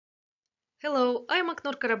Hello, I'm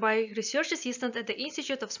Aknur Karabay, Research Assistant at the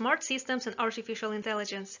Institute of Smart Systems and Artificial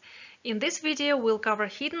Intelligence. In this video, we'll cover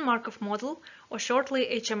Hidden Markov Model, or shortly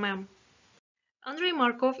HMM. Andrei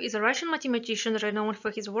Markov is a Russian mathematician renowned for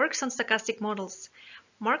his works on stochastic models.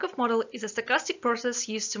 Markov model is a stochastic process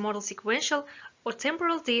used to model sequential or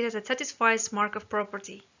temporal data that satisfies Markov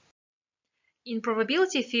property. In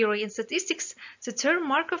probability theory and statistics, the term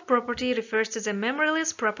Markov property refers to the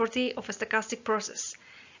memoryless property of a stochastic process.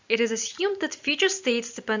 It is assumed that future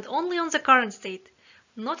states depend only on the current state,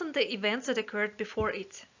 not on the events that occurred before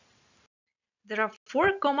it. There are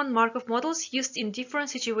four common Markov models used in different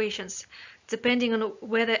situations, depending on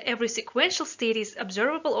whether every sequential state is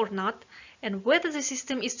observable or not, and whether the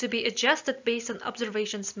system is to be adjusted based on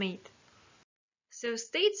observations made. So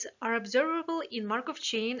states are observable in Markov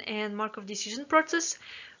chain and Markov decision process,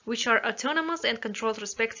 which are autonomous and controlled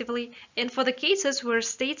respectively, and for the cases where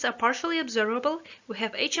states are partially observable, we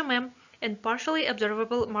have HMM and partially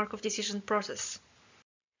observable Markov decision process.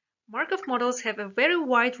 Markov models have a very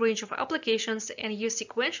wide range of applications and use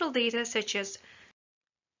sequential data such as,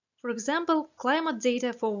 for example, climate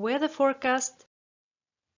data for weather forecast,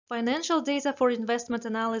 financial data for investment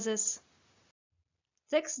analysis,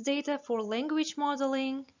 text data for language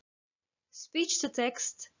modeling,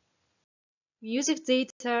 speech-to-text, music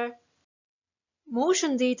data,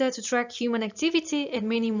 motion data to track human activity, and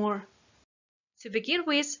many more. To begin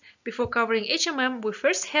with, before covering HMM, we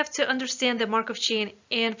first have to understand the Markov chain,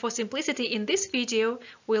 and for simplicity in this video,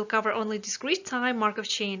 we'll cover only discrete time Markov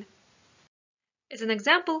chain. As an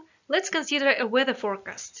example, let's consider a weather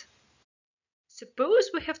forecast.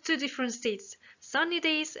 Suppose we have two different states, sunny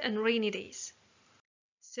days and rainy days.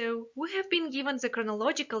 So we have been given the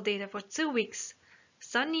chronological data for 2 weeks,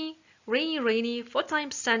 sunny, rainy, rainy, 4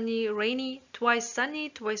 times sunny, rainy, twice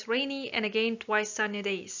rainy, and again twice sunny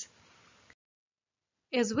days.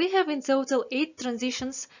 As we have in total 8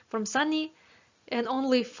 transitions from sunny and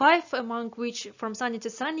only 5 among which from sunny to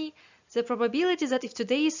sunny, the probability that if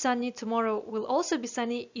today is sunny, tomorrow will also be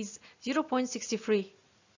sunny is 0.63.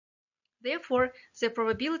 Therefore, the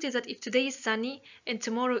probability that if today is sunny and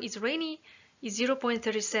tomorrow is rainy is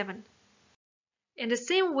 0.37. In the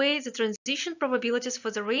same way, the transition probabilities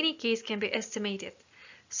for the rainy case can be estimated.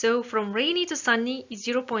 So from rainy to sunny is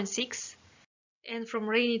 0.6, and from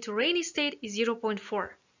rainy to rainy state is 0.4.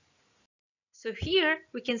 So here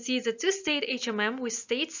we can see the two-state HMM with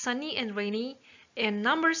states sunny and rainy, and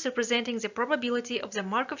numbers representing the probability of the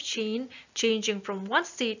Markov chain changing from one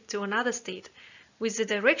state to another state, with the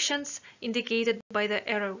directions indicated by the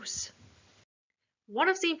arrows. One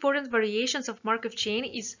of the important variations of Markov chain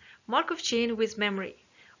is Markov chain with memory,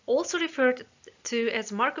 also referred to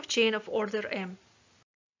as Markov chain of order M.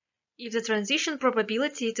 If the transition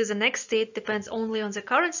probability to the next state depends only on the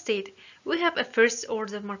current state, we have a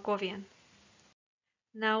first-order Markovian.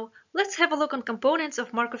 Now, let's have a look on components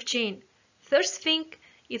of Markov chain. First thing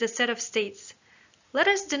is a set of states. Let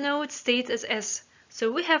us denote states as S. So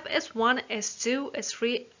we have S1, S2,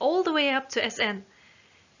 S3, all the way up to Sn.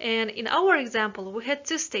 And in our example, we had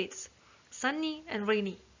two states, sunny and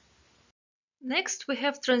rainy. Next, we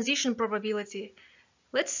have transition probability.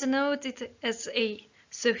 Let's denote it as A.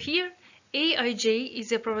 So here, Aij is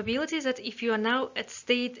the probability that if you are now at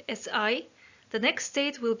state Si, the next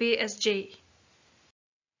state will be Sj.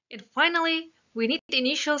 And finally, we need the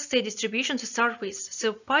initial state distribution to start with.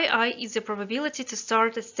 So pi is the probability to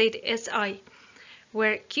start at state Si,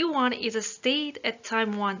 where Q1 is a state at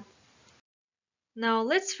time 1. Now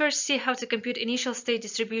let's first see how to compute initial state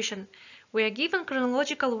distribution. We are given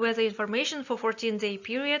chronological weather information for 14-day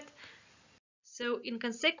period. So in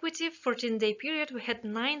consecutive 14-day period we had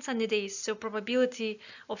 9 sunny days, so probability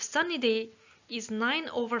of sunny day is 9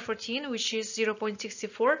 over 14, which is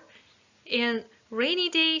 0.64, and rainy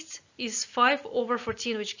days is 5 over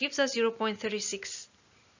 14, which gives us 0.36.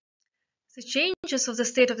 The changes of the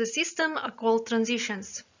state of the system are called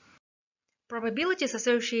transitions. Probabilities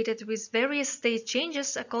associated with various state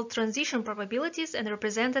changes are called transition probabilities and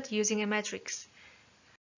represented using a matrix.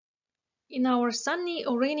 In our sunny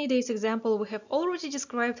or rainy days example, we have already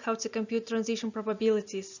described how to compute transition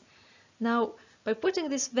probabilities. Now, by putting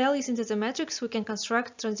these values into the matrix, we can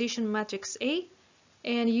construct transition matrix A,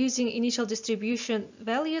 and using initial distribution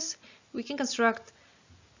values, we can construct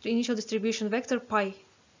the initial distribution vector pi.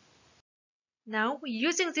 Now,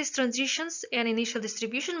 using these transitions and initial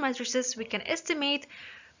distribution matrices, we can estimate,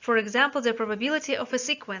 for example, the probability of a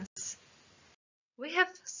sequence. We have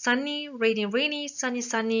sunny, rainy, rainy, sunny,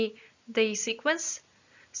 sunny day sequence.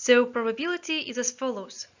 So probability is as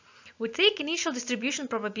follows. We take initial distribution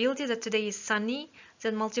probability that today is sunny,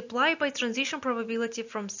 then multiply by transition probability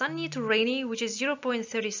from sunny to rainy, which is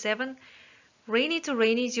 0.37, rainy to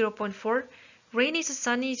rainy 0.4, rainy to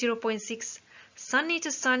sunny 0.6, sunny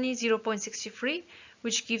to sunny 0.63,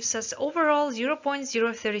 which gives us overall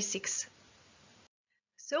 0.036.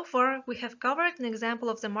 So far, we have covered an example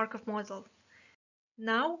of the Markov model.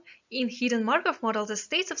 Now, in hidden Markov model, the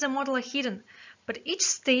states of the model are hidden, but each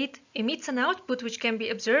state emits an output which can be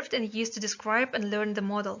observed and used to describe and learn the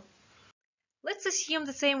model. Let's assume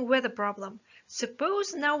the same weather problem.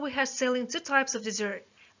 Suppose now we are selling two types of dessert,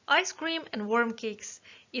 ice cream and warm cakes,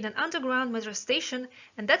 in an underground metro station,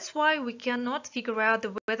 and that's why we cannot figure out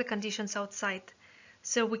the weather conditions outside.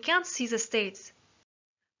 So we can't see the states.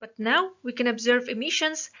 But now we can observe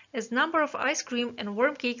emissions as number of ice cream and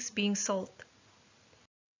warm cakes being sold.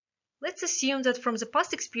 Let's assume that from the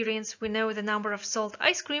past experience we know the number of sold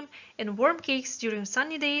ice cream and warm cakes during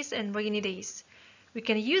sunny days and rainy days. We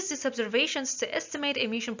can use these observations to estimate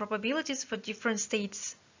emission probabilities for different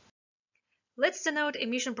states. Let's denote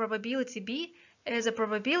emission probability B as a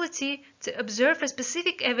probability to observe a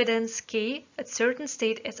specific evidence K at certain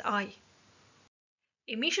state as I.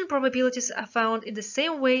 Emission probabilities are found in the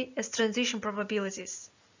same way as transition probabilities.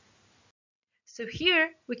 So here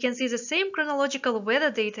we can see the same chronological weather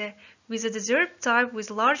data with a dessert type with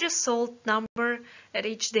largest sold number at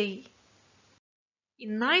each day.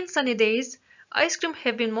 In 9 sunny days, ice cream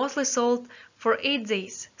have been mostly sold for 8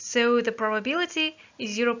 days, so the probability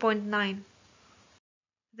is 0.9.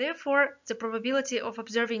 Therefore, the probability of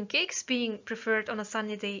observing cakes being preferred on a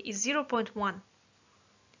sunny day is 0.1.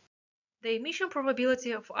 The emission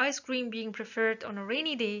probability of ice cream being preferred on a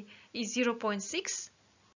rainy day is 0.6.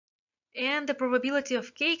 And the probability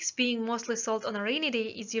of cakes being mostly sold on a rainy day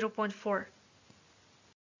is 0.4.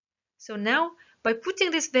 So now, by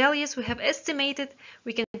putting these values we have estimated,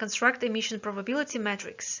 we can construct emission probability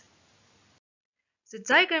matrix. The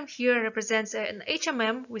diagram here represents an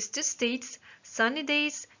HMM with two states, sunny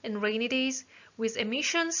days and rainy days, with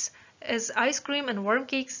emissions as ice cream and warm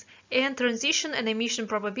cakes, and transition and emission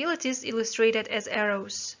probabilities illustrated as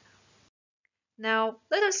arrows. Now,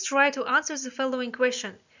 let us try to answer the following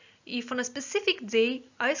question. If on a specific day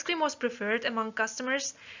ice cream was preferred among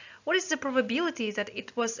customers, what is the probability that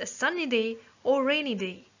it was a sunny day or rainy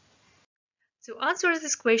day? To answer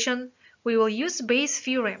this question, we will use Bayes'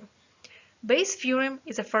 theorem. Bayes' theorem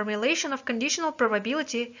is a formulation of conditional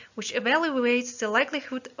probability which evaluates the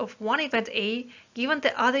likelihood of one event A given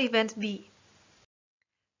the other event B.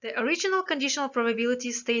 The original conditional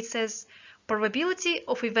probability states as probability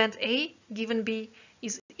of event A given B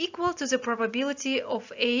is equal to the probability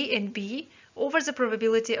of A and B over the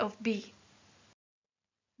probability of B.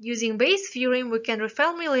 Using Bayes' theorem, we can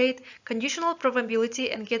reformulate conditional probability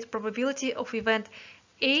and get probability of event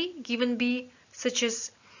A given B, such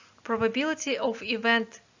as probability of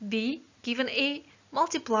event B given A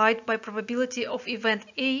multiplied by probability of event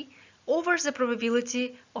A over the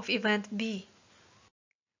probability of event B.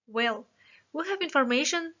 Well, we have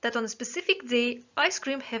information that on a specific day ice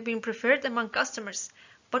cream have been preferred among customers,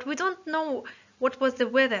 but we don't know what was the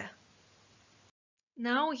weather.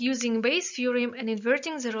 Now, using Bayes' theorem and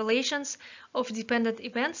inverting the relations of dependent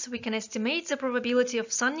events, we can estimate the probability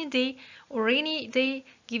of sunny day or rainy day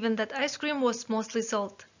given that ice cream was mostly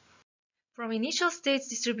sold. From initial states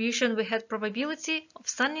distribution, we had probability of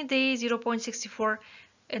sunny day 0.64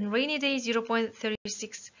 and rainy day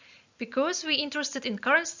 0.36. Because we're interested in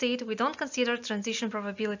current state, we don't consider transition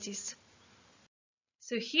probabilities.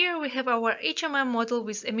 So here we have our HMM model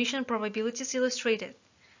with emission probabilities illustrated.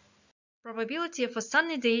 Probability of a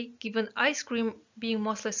sunny day given ice cream being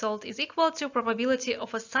mostly sold is equal to probability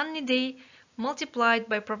of a sunny day multiplied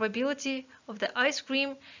by probability of the ice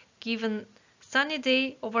cream given sunny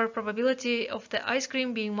day over probability of the ice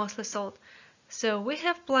cream being mostly sold. So we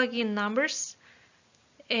have plug in numbers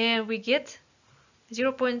and we get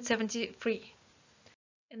 0.73.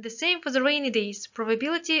 And the same for the rainy days.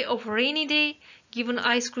 Probability of rainy day given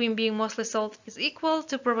ice cream being mostly sold is equal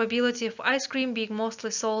to probability of ice cream being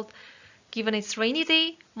mostly sold given its rainy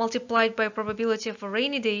day multiplied by probability of a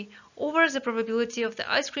rainy day over the probability of the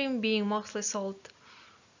ice cream being mostly sold.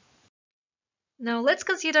 Now let's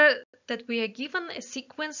consider that we are given a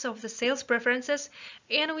sequence of the sales preferences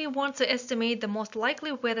and we want to estimate the most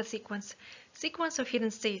likely weather sequence of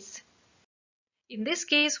hidden states. In this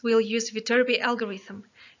case, we'll use Viterbi algorithm.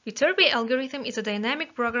 Viterbi algorithm is a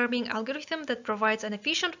dynamic programming algorithm that provides an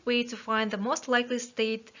efficient way to find the most likely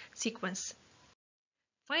state sequence.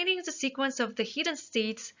 Finding the sequence of the hidden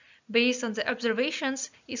states based on the observations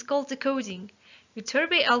is called decoding.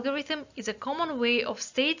 Viterbi algorithm is a common way of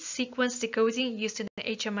state sequence decoding used in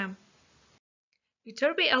HMM.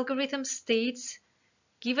 Viterbi algorithm states,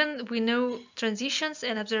 given we know transitions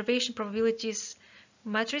and observation probabilities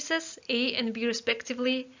matrices A and B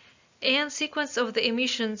respectively, and sequence of the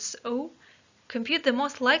emissions O, compute the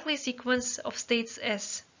most likely sequence of states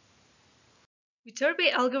S.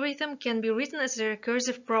 Viterbi algorithm can be written as a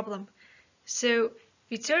recursive problem. So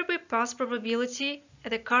Viterbi path probability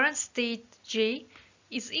at the current state J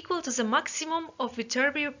is equal to the maximum of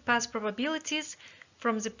Viterbi path probabilities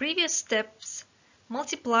from the previous steps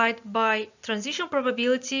multiplied by transition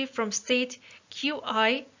probability from state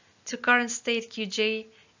Qi to current state Qj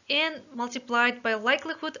and multiplied by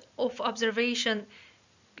likelihood of observation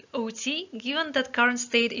OT given that current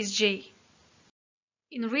state is J.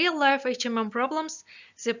 In real-life HMM problems,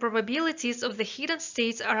 the probabilities of the hidden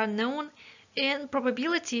states are unknown and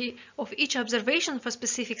probability of each observation for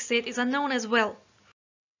specific state is unknown as well.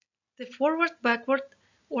 The forward-backward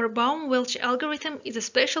or Baum-Welch algorithm is a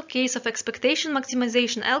special case of expectation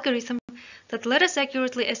maximization algorithm that let us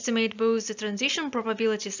accurately estimate both the transition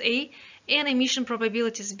probabilities A and emission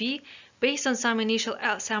probabilities B based on some initial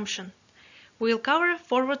assumption. We'll cover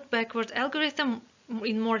forward-backward algorithm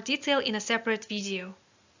in more detail in a separate video.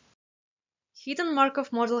 Hidden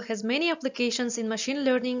Markov model has many applications in machine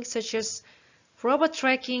learning such as robot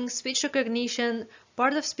tracking, speech recognition,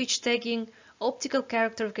 part-of-speech tagging, optical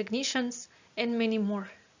character recognitions, and many more.